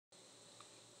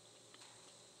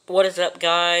What is up,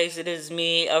 guys? It is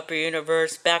me, Upper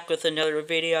Universe, back with another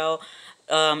video.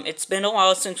 It's been a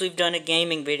while since we've done a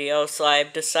gaming video, so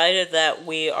I've decided that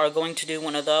we are going to do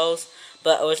one of those,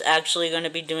 but I was actually going to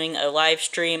be doing a live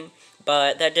stream,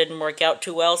 but that didn't work out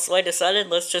too well, so I decided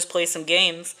let's just play some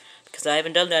games, because I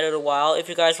haven't done that in a while. If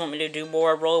you guys want me to do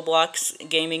more Roblox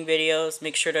gaming videos,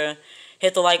 make sure to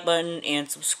hit the like button and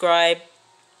subscribe.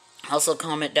 Also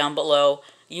comment down below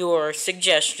your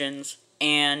suggestions,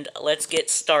 and let's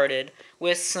get started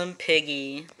with some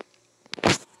Piggy.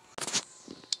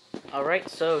 Alright,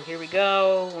 so here we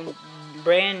go.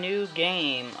 Brand new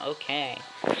game. Okay.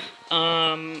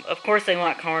 Of course I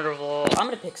want Carnival. I'm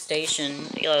gonna pick Station.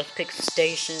 Yeah, let's pick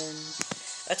Station.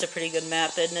 That's a pretty good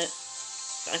map, isn't it?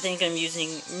 I think I'm using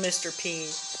Mr. P.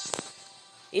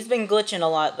 He's been glitching a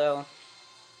lot, though.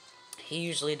 He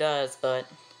usually does, but...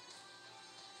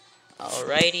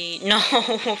 Alrighty. No,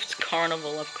 it's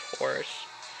Carnival, of course.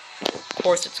 Of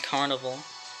course it's Carnival.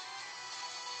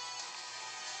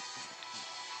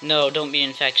 No, don't be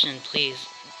Infection, please.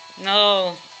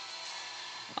 No!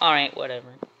 Alright, whatever.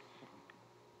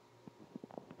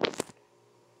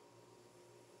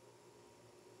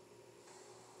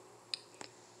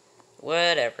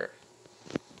 Whatever.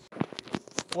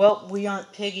 Well, we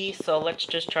aren't Piggy, so let's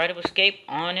just try to escape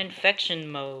on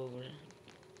Infection mode.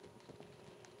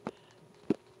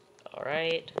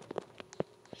 Alright.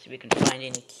 See if we can find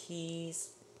any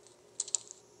keys.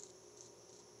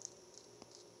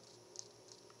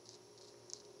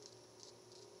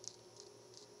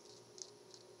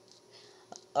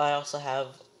 I also have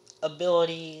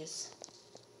abilities.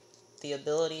 The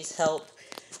abilities help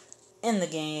in the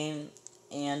game.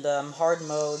 And hard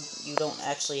mode, you don't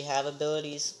actually have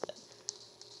abilities.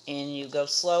 And you go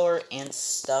slower and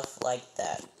stuff like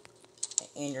that.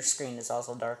 And your screen is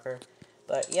also darker.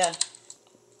 But yeah.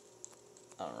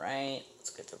 Alright, let's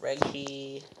get the red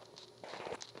key.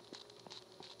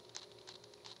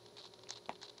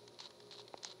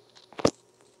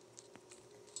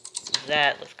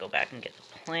 That, let's go back and get the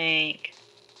plank.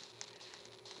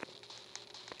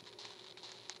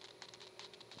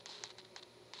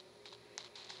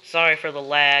 Sorry for the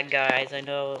lag, guys. I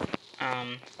know,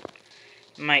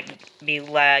 might be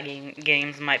lagging,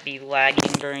 games might be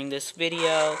lagging during this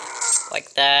video,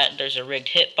 like that. There's a rigged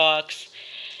hitbox,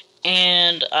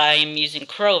 and I'm using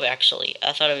Crove, actually.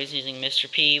 I thought I was using Mr.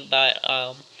 P, but,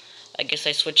 I guess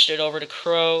I switched it over to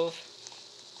Crove.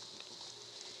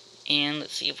 And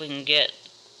let's see if we can get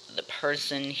the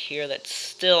person here that's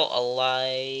still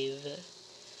alive.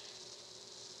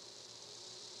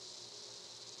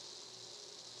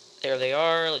 There they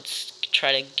are. Let's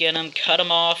try to get them. Cut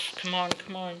them off. Come on,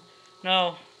 come on.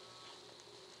 No.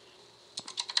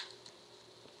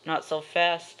 Not so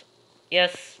fast.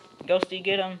 Yes. Ghosty,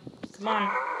 get him. Come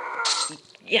on.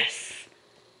 Yes.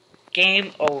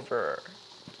 Game over.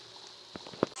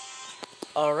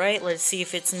 Alright, let's see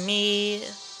if it's me.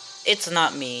 It's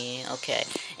not me. Okay.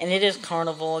 And it is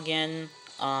Carnival again.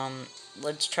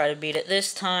 Let's try to beat it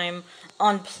this time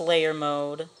on player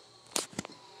mode.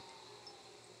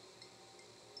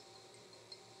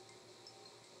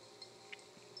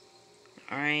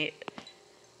 Alright.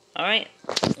 Alright.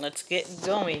 Let's get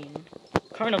going.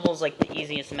 Carnival's like the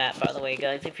easiest map, by the way,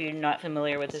 guys. If you're not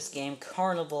familiar with this game,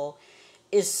 Carnival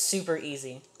is super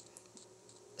easy.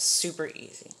 Super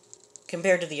easy.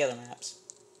 Compared to the other maps.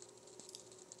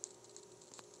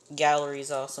 Gallery is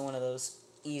also one of those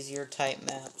easier type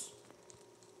maps.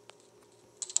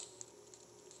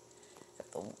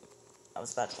 I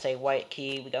was about to say white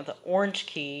key. We got the orange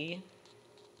key.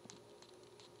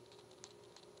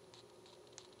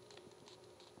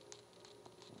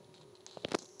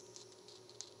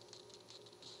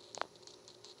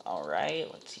 Alright,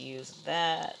 let's use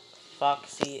that.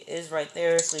 Foxy is right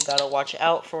there, so we gotta watch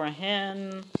out for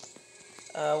him.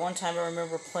 One time I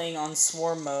remember playing on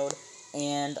Swarm mode,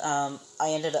 and I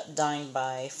ended up dying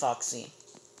by Foxy.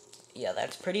 Yeah,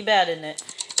 that's pretty bad, isn't it?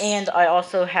 And I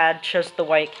also had just the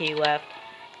white key left,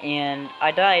 and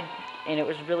I died, and it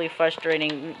was really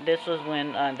frustrating. This was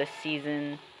when the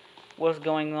season was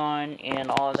going on and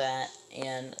all that,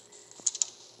 and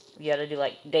you had to do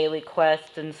like daily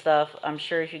quests and stuff. I'm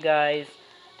sure if you guys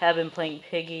have been playing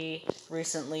Piggy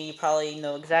recently, you probably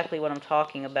know exactly what I'm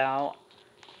talking about.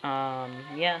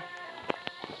 Yeah.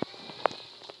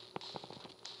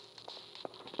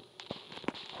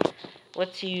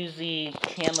 Let's use the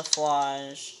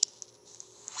camouflage,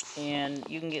 and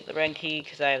you can get the red key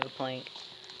because I have the plank.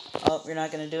 Oh, you're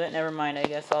not going to do it? Never mind, I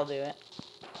guess I'll do it.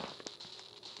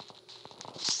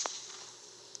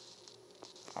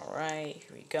 Alright,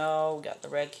 here we go. Got the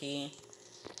red key.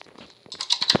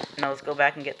 Now let's go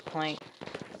back and get the plank.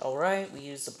 Alright, we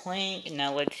use the plank.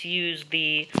 Now let's use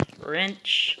the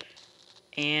wrench.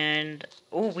 And,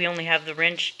 oh, we only have the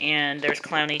wrench, and there's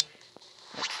Clowny.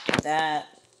 Let's do that.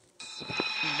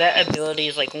 That ability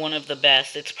is like one of the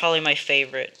best. It's probably my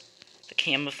favorite. The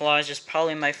camouflage is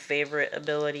probably my favorite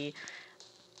ability.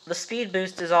 The speed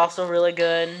boost is also really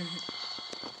good.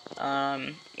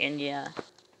 And yeah.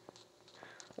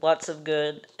 Lots of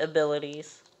good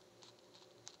abilities.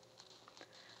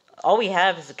 All we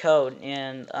have is a code,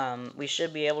 and we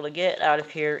should be able to get out of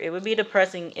here. It would be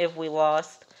depressing if we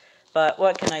lost, but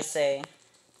what can I say?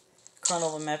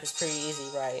 Carnival map is pretty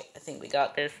easy, right? I think we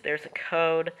got this. There's a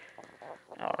code.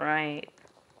 Alright.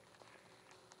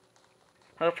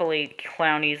 Hopefully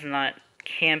Clowny's not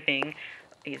camping.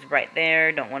 He's right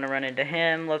there. Don't want to run into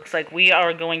him. Looks like we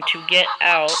are going to get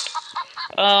out.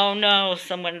 Oh no,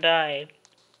 someone died.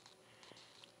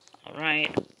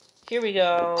 Alright. Here we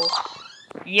go.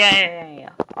 Yay!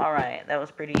 Alright, that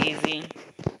was pretty easy.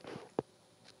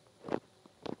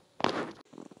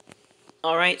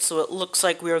 Alright, so it looks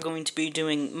like we are going to be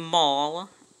doing Mall.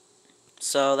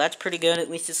 So that's pretty good,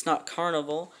 at least it's not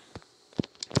Carnival.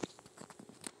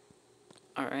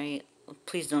 Alright,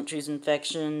 please don't choose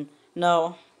Infection.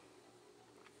 No.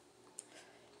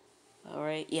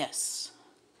 Alright, yes.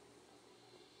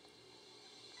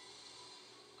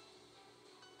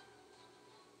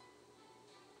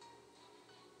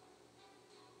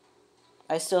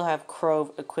 I still have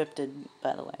Crow equipped,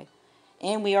 by the way.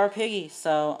 And we are Piggy,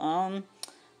 so,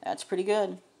 that's pretty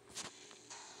good.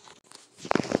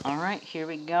 Alright, here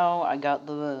we go. I got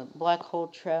the black hole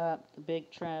trap, the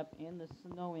big trap, and the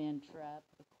snowman trap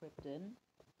equipped in.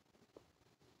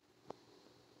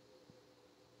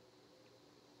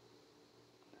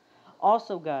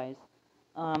 Also, guys,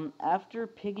 after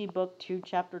Piggy Book 2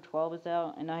 Chapter 12 is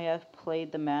out, and I have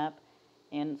played the map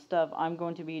and stuff, I'm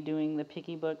going to be doing the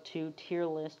Piggy Book 2 tier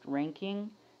list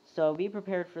ranking, so be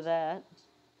prepared for that.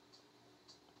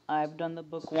 I've done the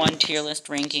Book 1 tier list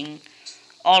ranking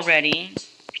already.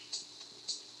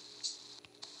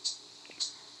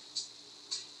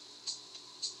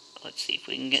 Let's see if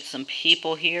we can get some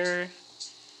people here.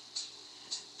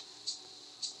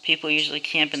 People usually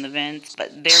camp in the vents,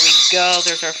 but there we go.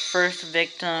 There's our first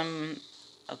victim.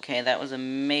 Okay, that was a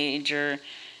major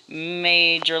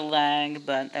lag,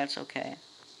 but that's okay.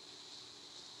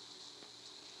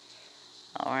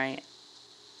 Alright.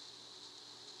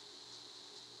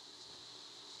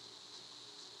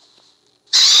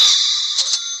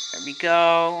 There we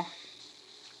go.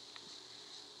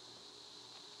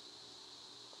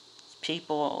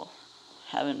 People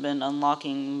haven't been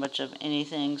unlocking much of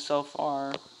anything so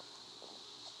far.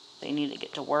 They need to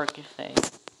get to work if they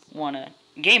want to.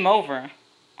 Game over.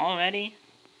 Already?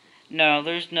 No,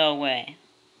 there's no way.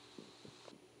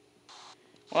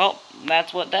 Well,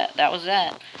 that's what that was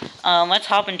that. Let's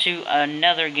hop into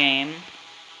another game.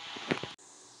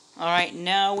 Alright,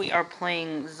 now we are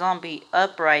playing Zombie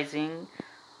Uprising.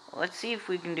 Let's see if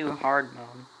we can do hard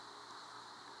mode.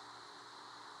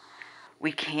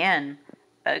 We can.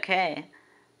 Okay.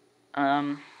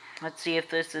 Let's see if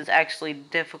this is actually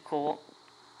difficult.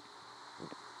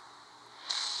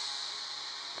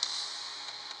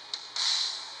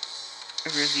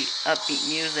 Here's the upbeat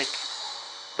music.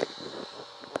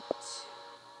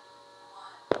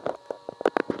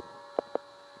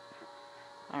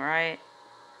 Alright.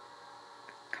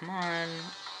 Come on.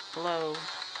 Hello.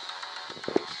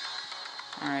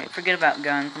 Alright, forget about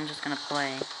guns. I'm just gonna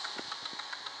play.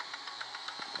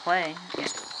 Play? Yeah.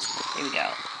 Here we go.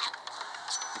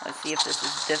 Let's see if this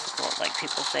is difficult, like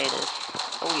people say it is.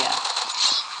 Oh yeah.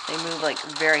 They move, like,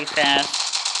 very fast.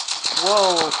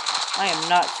 Whoa! I am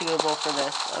not suitable for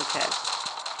this. Okay.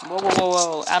 Whoa, whoa, whoa,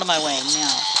 whoa. Out of my way,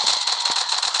 now.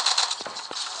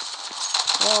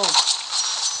 Whoa.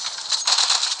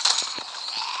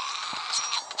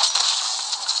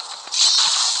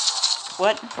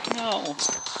 What? No.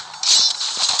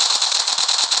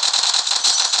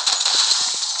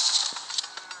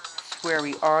 Swear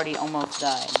we already almost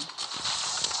died.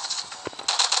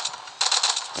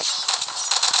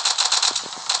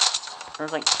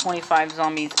 There's like 25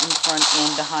 zombies in front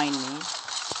and behind me.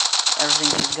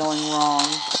 Everything is going wrong.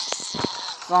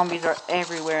 Zombies are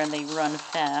everywhere and they run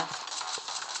fast.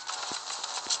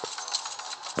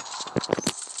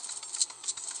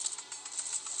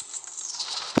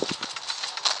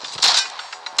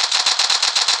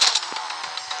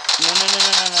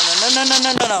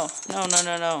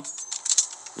 No.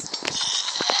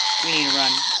 We need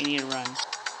to run.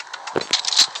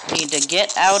 We need to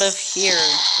get out of here.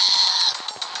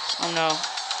 Oh no.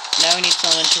 Now we need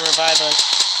someone to revive us.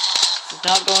 It's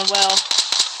not going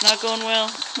well.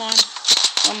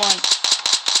 Come on.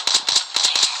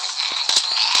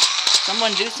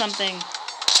 Someone do something.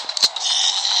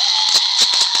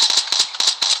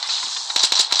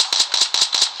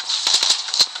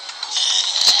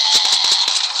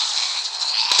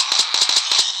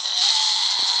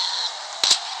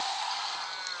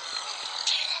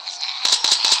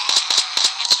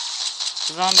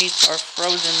 Zombies are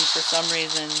frozen for some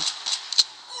reason.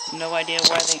 No idea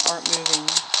why they aren't moving.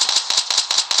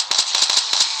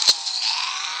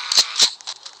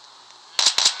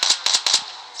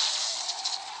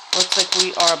 Looks like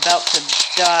we are about to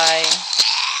die.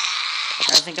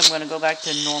 I think I'm going to go back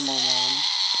to normal mode.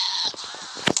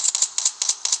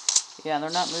 Yeah, they're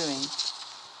not moving.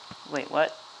 Wait,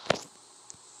 what?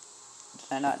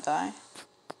 Did I not die?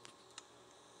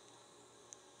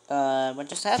 What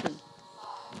just happened?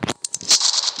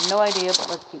 No idea, but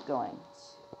let's keep going.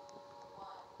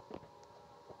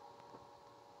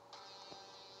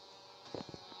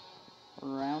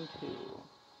 Round 2.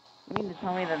 You mean to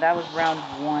tell me that was round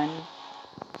 1?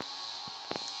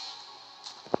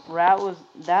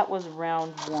 That was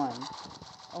round 1.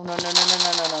 Oh, no, you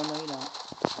don't.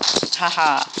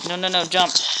 Haha. No,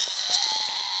 jump.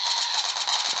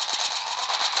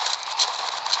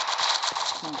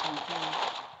 Come on.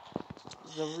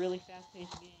 This is a really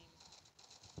fast-paced game.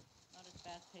 Not as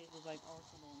fast-paced as like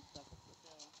Arsenal and stuff.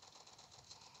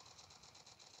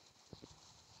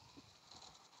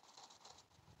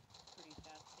 Pretty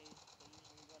fast-paced, so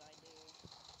usually what I do.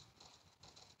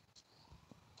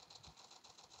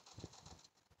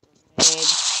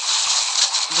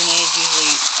 Grenades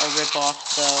usually a rip-off,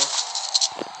 so...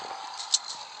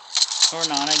 Or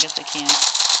not, I guess I can't.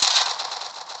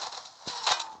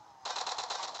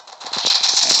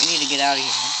 Alright, we need to get out of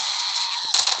here.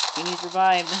 We need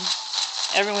revived.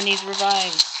 Everyone needs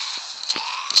revived.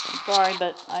 I'm sorry,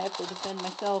 but I have to defend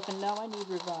myself, and now I need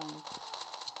revived.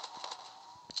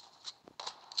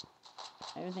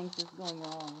 Everything's just going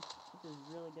wrong. This is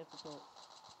really difficult.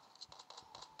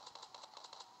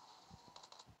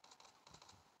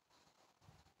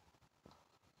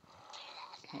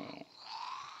 Okay.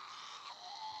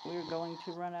 We're going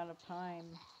to run out of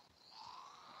time.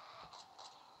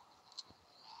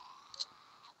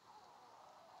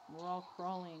 We're all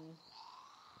crawling.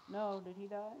 No, did he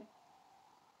die?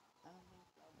 I don't think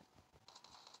so.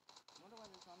 I wonder why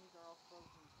the zombies are all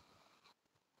frozen.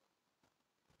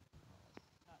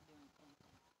 Not doing anything.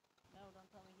 No, don't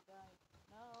tell me he died.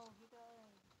 No, he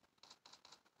died.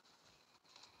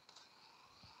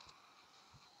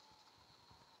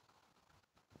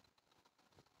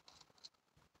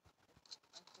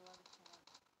 I still have a chance.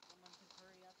 Someone can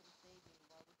hurry up and save me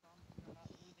while the zombies are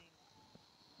not moving.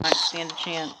 I stand a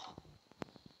chance.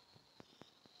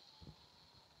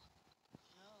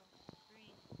 No.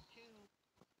 3, 2,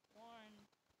 1.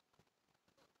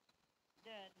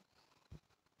 Dead.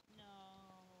 No.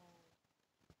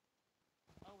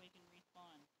 Oh, we can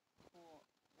respawn. Cool.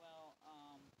 Well,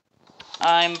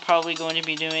 I'm probably going to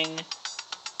be doing...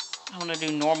 I want to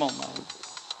do normal mode.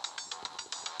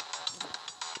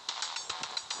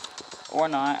 Or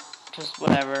not. Just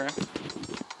whatever.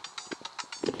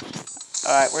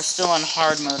 Alright, we're still on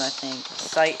hard mode, I think.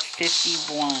 Site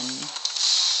 51.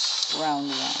 Round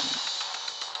 1.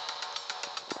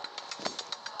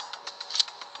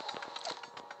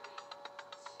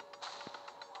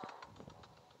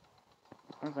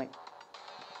 There's like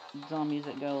zombies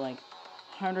that go like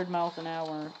 100 miles an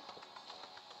hour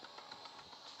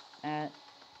at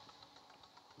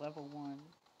level 1.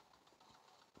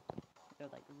 They're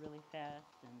like really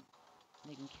fast and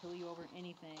they can kill you over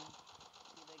anything.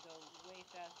 See, they go way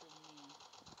faster than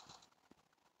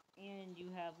me. And you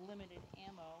have limited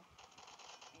ammo.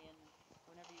 And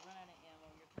whenever you run out of ammo,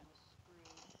 you're kind of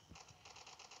screwed.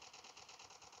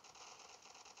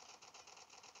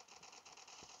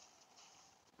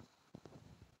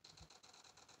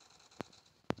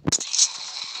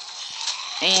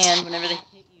 And whenever they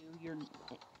hit you, your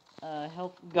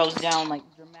health goes down like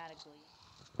dramatically.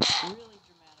 Really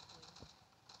dramatically.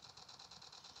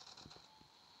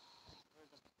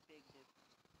 There's a big difference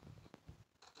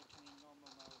between normal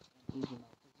mode and easy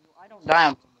mode. I don't die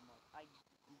on normal mode. I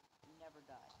never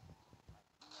die.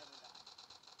 Never die.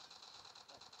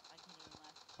 But I can even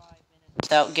last 5 minutes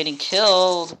without getting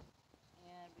killed.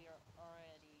 And we are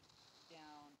already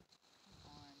down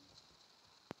on...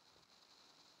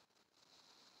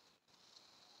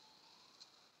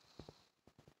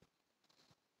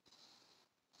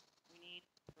 We need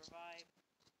to revive.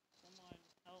 Someone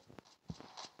help.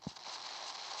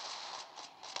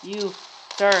 You,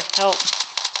 sir, help.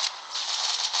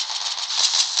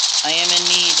 I am in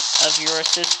need of your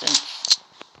assistance.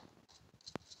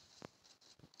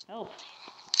 Help.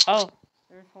 Oh,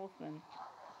 there's Holtzman.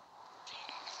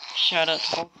 Shout out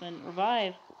to Dolphin.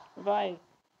 Revive. Revive.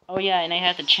 Oh yeah, and I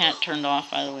have the chat turned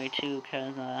off, by the way, too,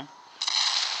 because,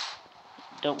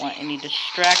 don't want any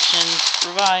distractions.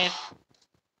 Revive.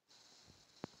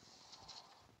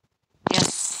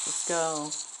 Yes, let's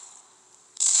go.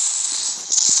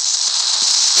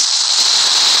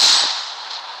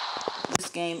 This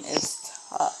game is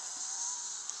tough.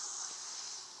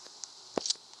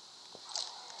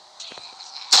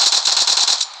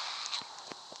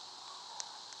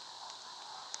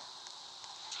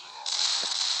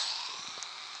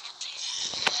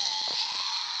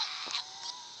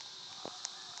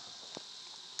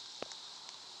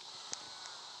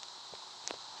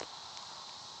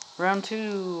 Round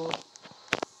 2.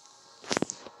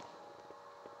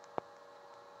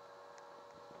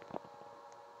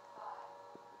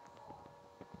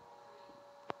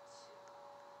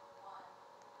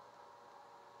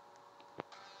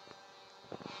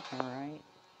 Alright,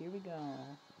 here we go.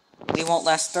 We won't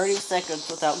last 30 seconds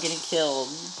without getting killed.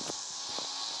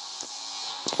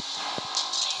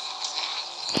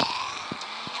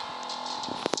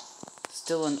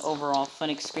 Still an overall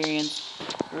fun experience.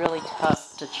 Really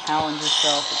tough to challenge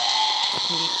yourself. It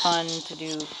can be fun to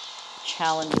do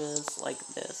challenges like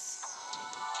this.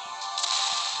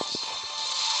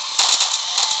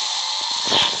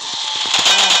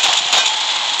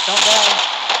 Don't die.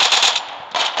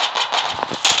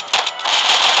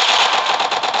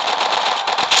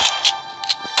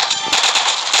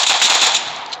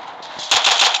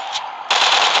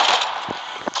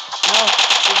 No,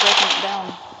 you're breaking it down.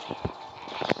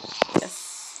 Yes.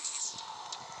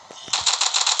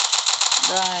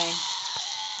 Die.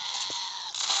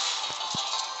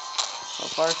 So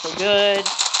far, so good.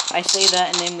 I say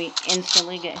that and then we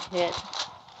instantly get hit.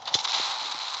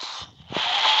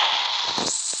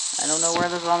 I don't know where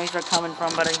the zombies are coming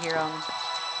from, but I hear them.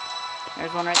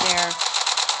 There's one right there.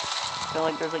 I feel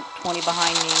like there's like 20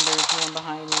 behind me. There's one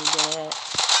behind me. Get it.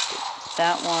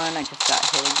 That one. I just got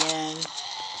hit again.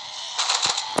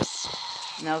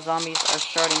 Now zombies are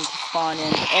starting to spawn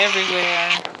in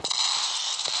everywhere.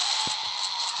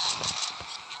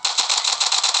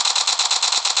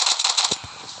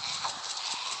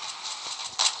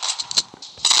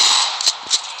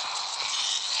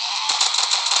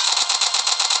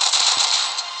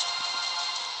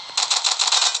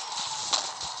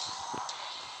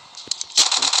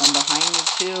 From behind me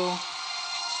too.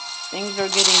 Things are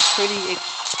getting pretty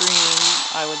extreme,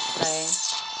 I would say.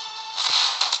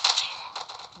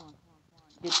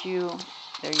 Get you.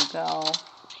 There you go.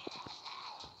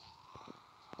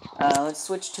 Let's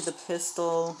switch to the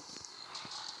pistol.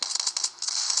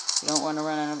 You don't want to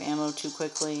run out of ammo too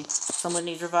quickly. Someone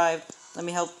needs revived. Let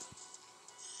me help.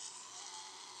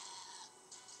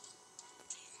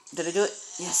 Did I do it?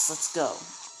 Yes, let's go.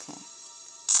 Okay.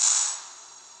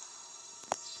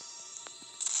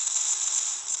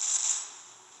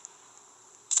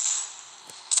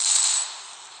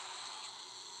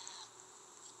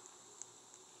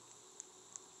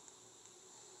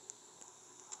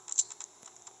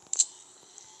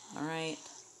 Alright.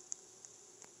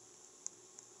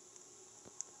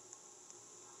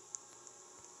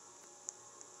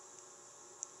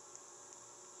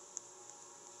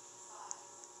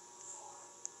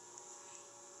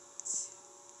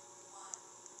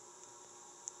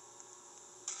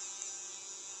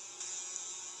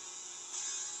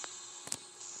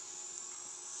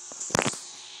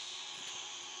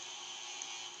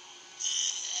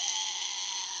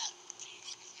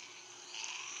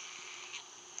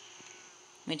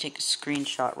 Let me take a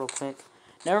screenshot real quick.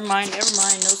 Never mind, no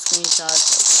screenshots.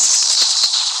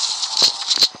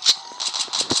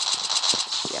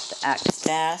 Okay. You have to act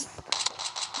fast,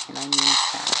 and I mean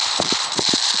fast.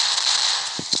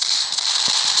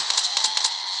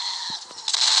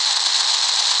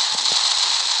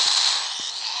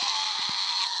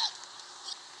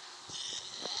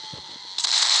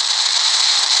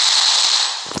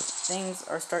 Things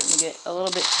are starting to get a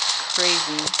little bit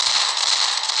crazy.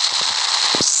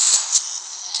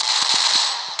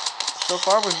 So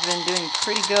far, we've been doing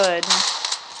pretty good.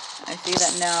 I see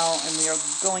that now, and we are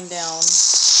going down.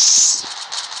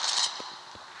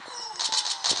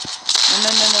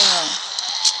 No.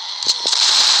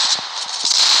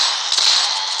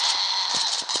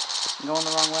 I'm going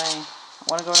the wrong way. I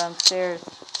want to go downstairs.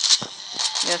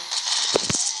 Yes.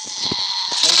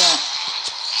 No, don't.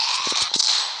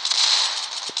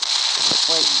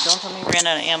 Wait, don't tell me we ran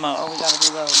out of ammo. Oh, we gotta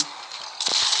reload.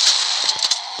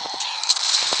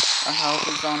 Our health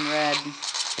is on red.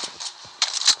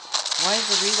 Why is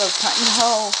the reload time?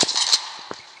 No!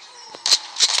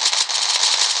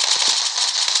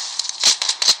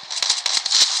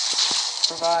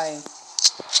 survive.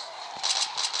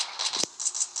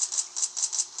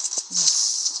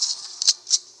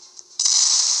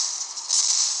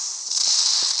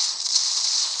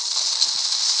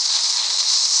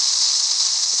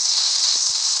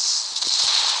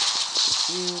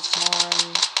 Come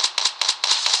on.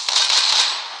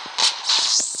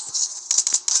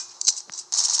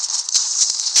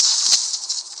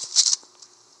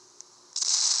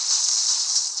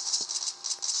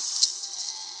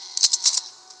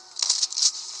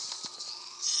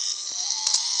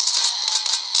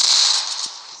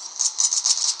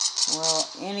 Well,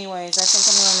 anyways, I think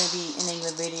I'm going to be ending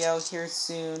the video here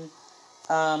soon.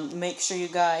 Make sure you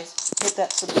guys hit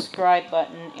that subscribe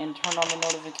button and turn on the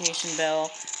notification bell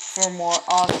for more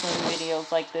awesome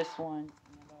videos like this one.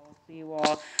 And I will see you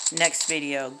all next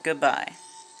video. Goodbye.